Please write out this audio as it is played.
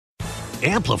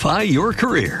Amplify your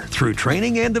career through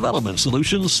training and development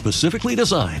solutions specifically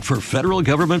designed for federal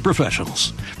government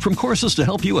professionals. From courses to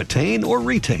help you attain or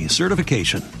retain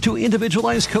certification, to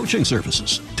individualized coaching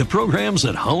services, to programs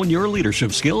that hone your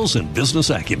leadership skills and business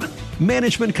acumen,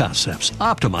 Management Concepts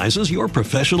optimizes your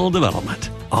professional development.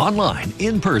 Online,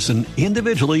 in person,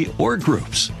 individually, or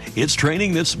groups, it's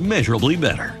training that's measurably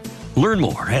better. Learn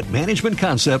more at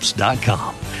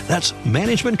managementconcepts.com. That's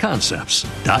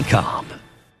managementconcepts.com.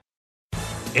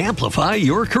 Amplify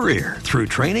your career through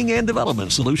training and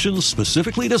development solutions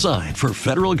specifically designed for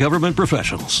federal government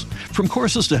professionals. From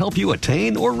courses to help you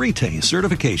attain or retain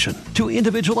certification, to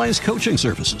individualized coaching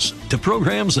services, to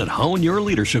programs that hone your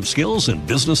leadership skills and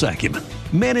business acumen,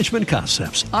 Management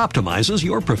Concepts optimizes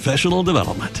your professional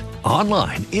development.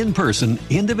 Online, in person,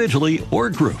 individually, or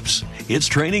groups, it's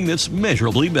training that's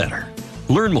measurably better.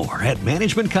 Learn more at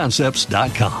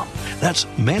managementconcepts.com. That's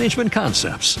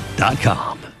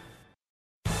managementconcepts.com.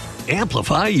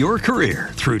 Amplify your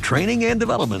career through training and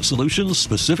development solutions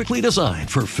specifically designed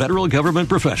for federal government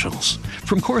professionals.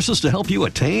 From courses to help you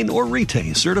attain or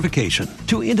retain certification,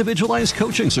 to individualized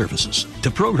coaching services,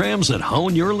 to programs that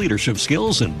hone your leadership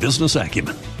skills and business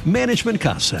acumen, Management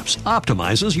Concepts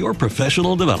optimizes your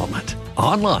professional development.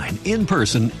 Online, in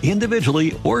person,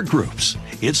 individually, or groups,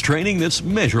 it's training that's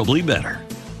measurably better.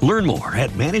 Learn more at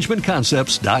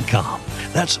managementconcepts.com.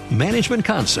 That's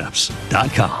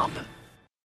managementconcepts.com.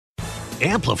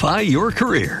 Amplify your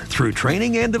career through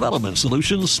training and development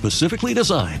solutions specifically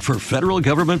designed for federal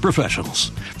government professionals.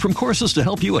 From courses to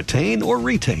help you attain or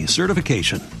retain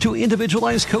certification, to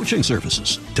individualized coaching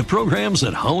services, to programs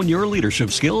that hone your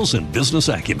leadership skills and business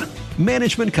acumen,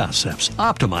 Management Concepts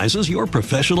optimizes your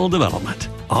professional development.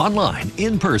 Online,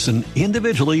 in person,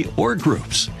 individually, or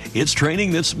groups, it's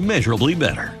training that's measurably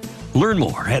better. Learn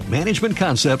more at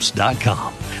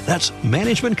managementconcepts.com. That's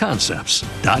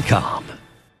managementconcepts.com.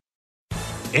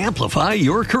 Amplify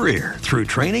your career through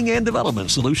training and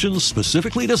development solutions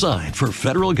specifically designed for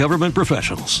federal government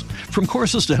professionals. From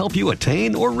courses to help you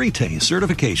attain or retain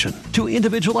certification, to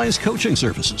individualized coaching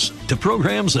services, to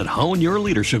programs that hone your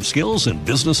leadership skills and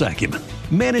business acumen,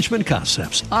 Management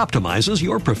Concepts optimizes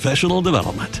your professional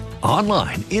development.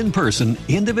 Online, in person,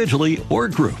 individually, or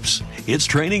groups, it's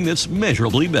training that's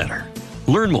measurably better.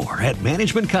 Learn more at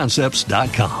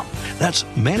managementconcepts.com. That's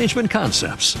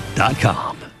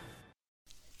managementconcepts.com.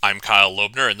 I'm Kyle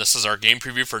Loebner, and this is our game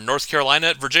preview for North Carolina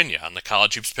at Virginia on the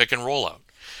College Hoops Pick and Rollout.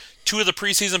 Two of the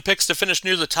preseason picks to finish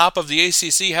near the top of the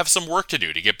ACC have some work to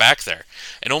do to get back there,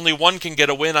 and only one can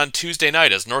get a win on Tuesday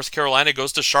night as North Carolina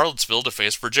goes to Charlottesville to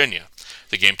face Virginia.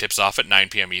 The game tips off at 9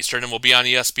 p.m. Eastern and will be on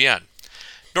ESPN.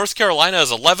 North Carolina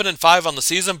is 11-5 on the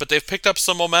season, but they've picked up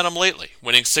some momentum lately,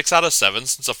 winning 6 out of 7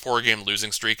 since a 4-game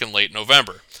losing streak in late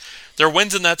November. Their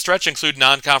wins in that stretch include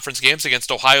non-conference games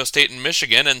against Ohio State and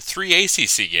Michigan and 3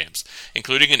 ACC games,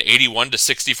 including an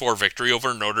 81-64 victory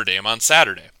over Notre Dame on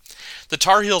Saturday. The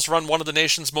Tar Heels run one of the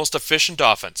nation's most efficient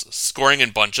offenses, scoring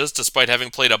in bunches despite having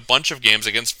played a bunch of games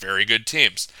against very good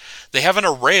teams. They have an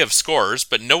array of scorers,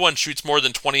 but no one shoots more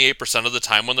than 28% of the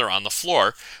time when they're on the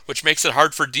floor, which makes it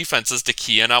hard for defenses to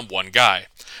key in on one guy.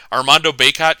 Armando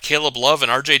Bacot, Caleb Love, and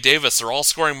RJ Davis are all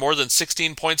scoring more than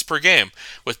 16 points per game,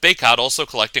 with Bacot also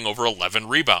collecting over 11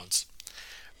 rebounds.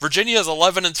 Virginia is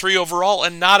 11-3 overall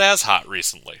and not as hot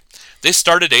recently. They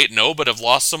started 8-0 but have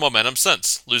lost some momentum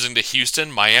since, losing to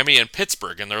Houston, Miami, and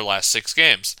Pittsburgh in their last 6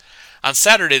 games. On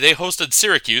Saturday, they hosted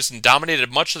Syracuse and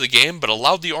dominated much of the game but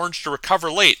allowed the Orange to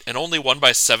recover late and only won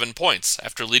by 7 points,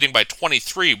 after leading by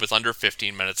 23 with under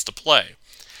 15 minutes to play.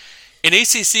 In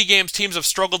ACC games, teams have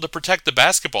struggled to protect the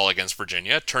basketball against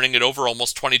Virginia, turning it over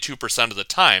almost 22% of the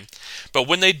time, but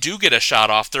when they do get a shot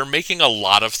off, they're making a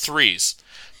lot of threes.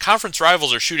 Conference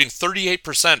rivals are shooting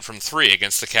 38% from 3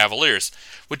 against the Cavaliers,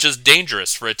 which is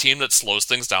dangerous for a team that slows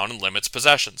things down and limits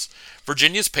possessions.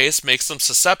 Virginia's pace makes them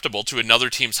susceptible to another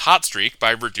team's hot streak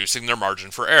by reducing their margin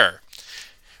for error.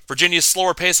 Virginia's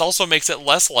slower pace also makes it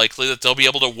less likely that they'll be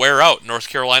able to wear out North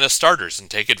Carolina's starters and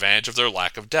take advantage of their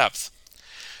lack of depth.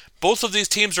 Both of these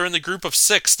teams are in the group of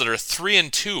 6 that are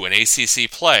 3-2 in ACC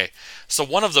play, so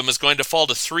one of them is going to fall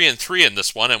to 3-3 in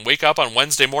this one and wake up on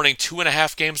Wednesday morning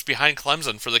 2.5 games behind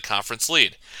Clemson for the conference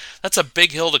lead. That's a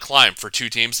big hill to climb for two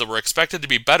teams that were expected to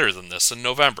be better than this in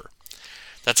November.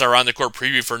 That's our on-the-court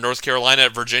preview for North Carolina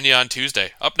at Virginia on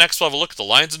Tuesday. Up next, we'll have a look at the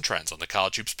lines and trends on the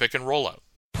College Hoops Pick and Rollout.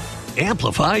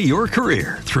 Amplify your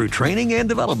career through training and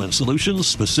development solutions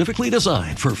specifically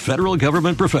designed for federal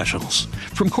government professionals.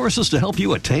 From courses to help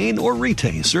you attain or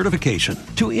retain certification,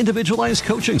 to individualized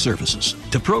coaching services,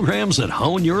 to programs that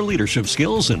hone your leadership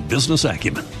skills and business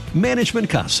acumen, Management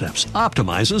Concepts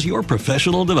optimizes your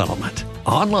professional development.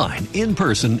 Online, in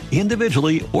person,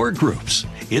 individually, or groups,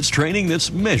 it's training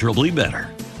that's measurably better.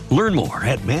 Learn more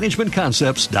at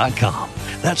managementconcepts.com.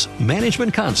 That's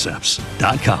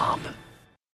managementconcepts.com.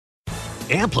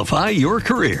 Amplify your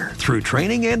career through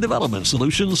training and development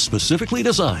solutions specifically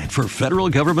designed for federal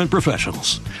government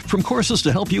professionals. From courses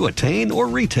to help you attain or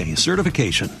retain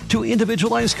certification, to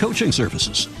individualized coaching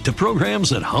services, to programs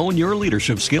that hone your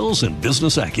leadership skills and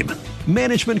business acumen,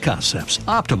 Management Concepts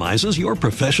optimizes your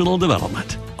professional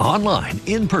development. Online,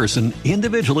 in person,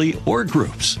 individually, or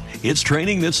groups, it's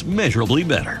training that's measurably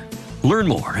better. Learn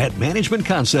more at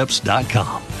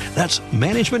managementconcepts.com. That's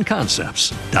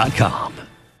managementconcepts.com.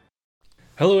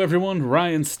 Hello everyone,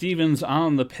 Ryan Stevens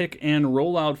on the pick and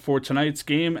rollout for tonight's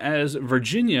game as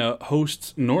Virginia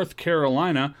hosts North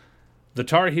Carolina. The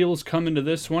Tar Heels come into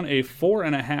this one a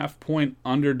 4.5-point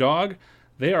underdog.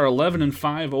 They are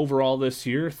 11-5 overall this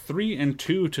year,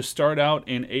 3-2 to start out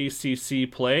in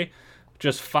ACC play.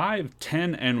 Just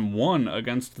 5-10-1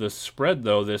 against the spread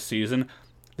though this season.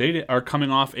 They are coming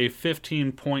off a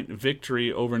 15-point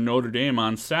victory over Notre Dame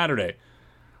on Saturday.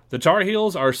 The Tar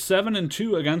Heels are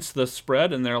 7-2 against the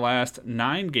spread in their last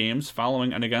 9 games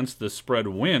following an against the spread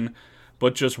win,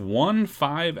 but just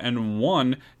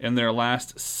 1-5-1 in their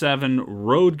last 7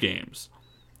 road games.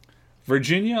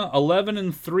 Virginia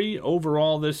 11-3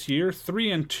 overall this year,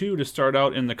 3-2 to start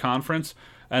out in the conference,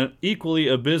 an equally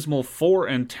abysmal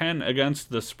 4-10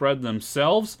 against the spread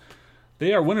themselves.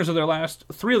 They are winners of their last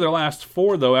 3 of their last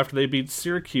 4 though after they beat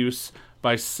Syracuse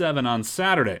by 7 on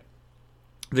Saturday.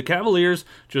 The Cavaliers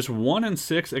just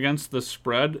 1-6 against the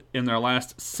spread in their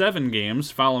last 7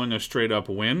 games following a straight-up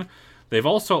win. They've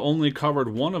also only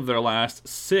covered 1 of their last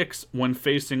 6 when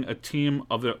facing a team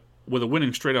with a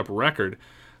winning straight-up record.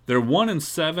 They're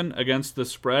 1-7 against the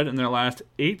spread in their last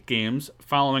 8 games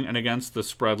following an against the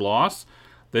spread loss.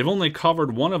 They've only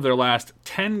covered 1 of their last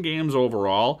 10 games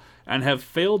overall and have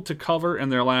failed to cover in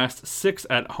their last 6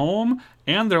 at home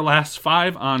and their last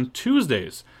 5 on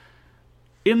Tuesdays.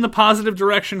 In the positive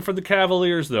direction for the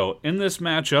Cavaliers, though, in this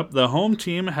matchup, the home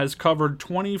team has covered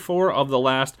 24 of the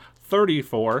last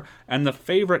 34, and the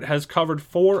favorite has covered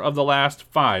 4 of the last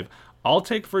 5. I'll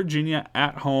take Virginia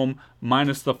at home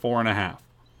minus the 4.5.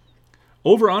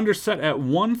 Over-under set at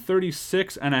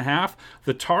 136.5.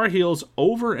 The Tar Heels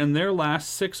over in their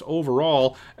last 6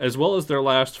 overall, as well as their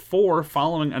last 4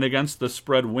 following an against the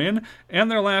spread win, and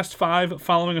their last 5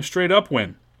 following a straight-up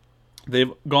win.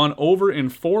 They've gone over in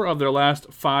 4 of their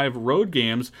last 5 road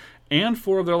games and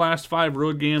 4 of their last 5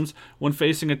 road games when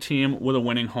facing a team with a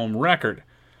winning home record.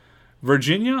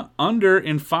 Virginia under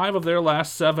in 5 of their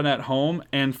last 7 at home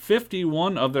and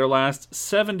 51 of their last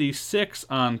 76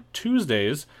 on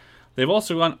Tuesdays. They've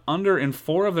also gone under in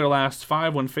 4 of their last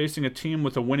 5 when facing a team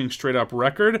with a winning straight-up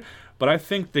record, but I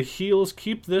think the Heels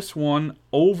keep this one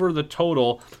over the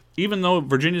total. Even though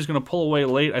Virginia's going to pull away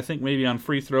late, I think maybe on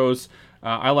free throws,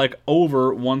 I like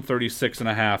over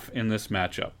 136.5 in this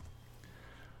matchup.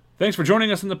 Thanks for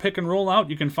joining us in the Pick and Rollout.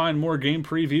 You can find more game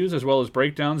previews as well as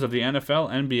breakdowns of the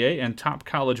NFL, NBA, and top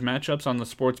college matchups on the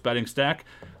Sports Betting Stack.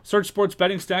 Search Sports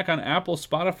Betting Stack on Apple,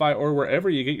 Spotify, or wherever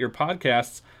you get your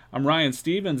podcasts. I'm Ryan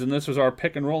Stevens, and this was our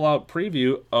Pick and Rollout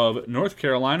preview of North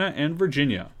Carolina and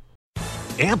Virginia.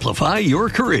 Amplify your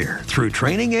career through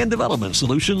training and development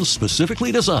solutions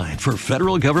specifically designed for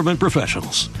federal government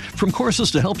professionals. From courses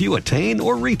to help you attain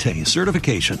or retain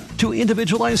certification, to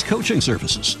individualized coaching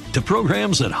services, to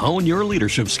programs that hone your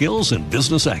leadership skills and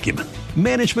business acumen,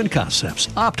 Management Concepts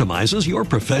optimizes your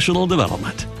professional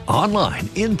development. Online,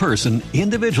 in person,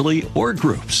 individually, or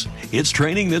groups, it's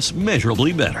training that's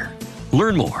measurably better.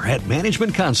 Learn more at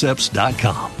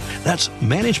managementconcepts.com. That's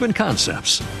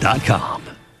managementconcepts.com.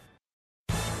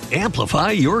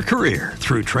 Amplify your career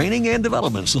through training and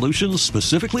development solutions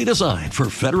specifically designed for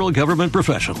federal government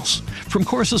professionals. From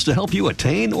courses to help you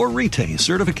attain or retain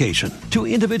certification, to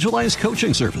individualized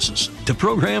coaching services, to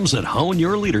programs that hone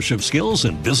your leadership skills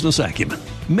and business acumen,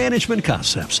 Management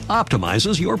Concepts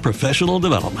optimizes your professional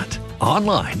development.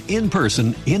 Online, in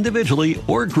person, individually,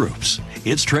 or groups,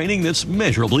 it's training that's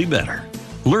measurably better.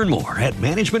 Learn more at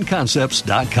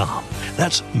managementconcepts.com.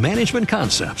 That's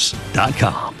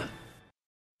managementconcepts.com.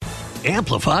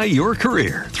 Amplify your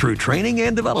career through training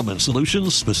and development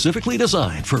solutions specifically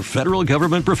designed for federal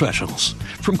government professionals.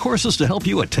 From courses to help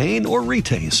you attain or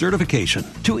retain certification,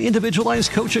 to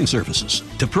individualized coaching services,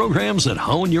 to programs that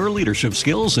hone your leadership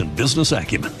skills and business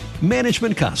acumen,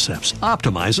 Management Concepts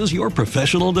optimizes your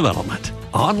professional development.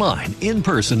 Online, in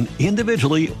person,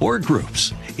 individually, or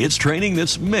groups, it's training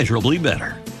that's measurably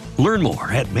better. Learn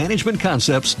more at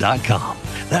managementconcepts.com.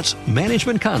 That's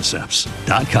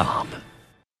managementconcepts.com.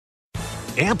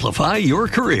 Amplify your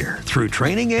career through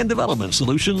training and development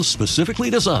solutions specifically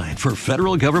designed for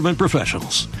federal government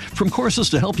professionals. From courses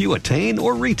to help you attain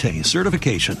or retain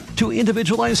certification, to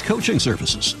individualized coaching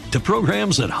services, to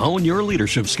programs that hone your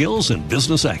leadership skills and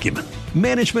business acumen,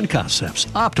 Management Concepts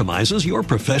optimizes your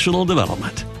professional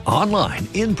development. Online,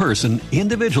 in person,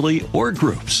 individually, or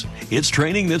groups, it's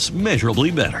training that's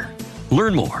measurably better.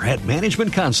 Learn more at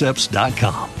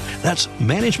managementconcepts.com. That's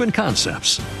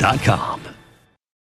managementconcepts.com.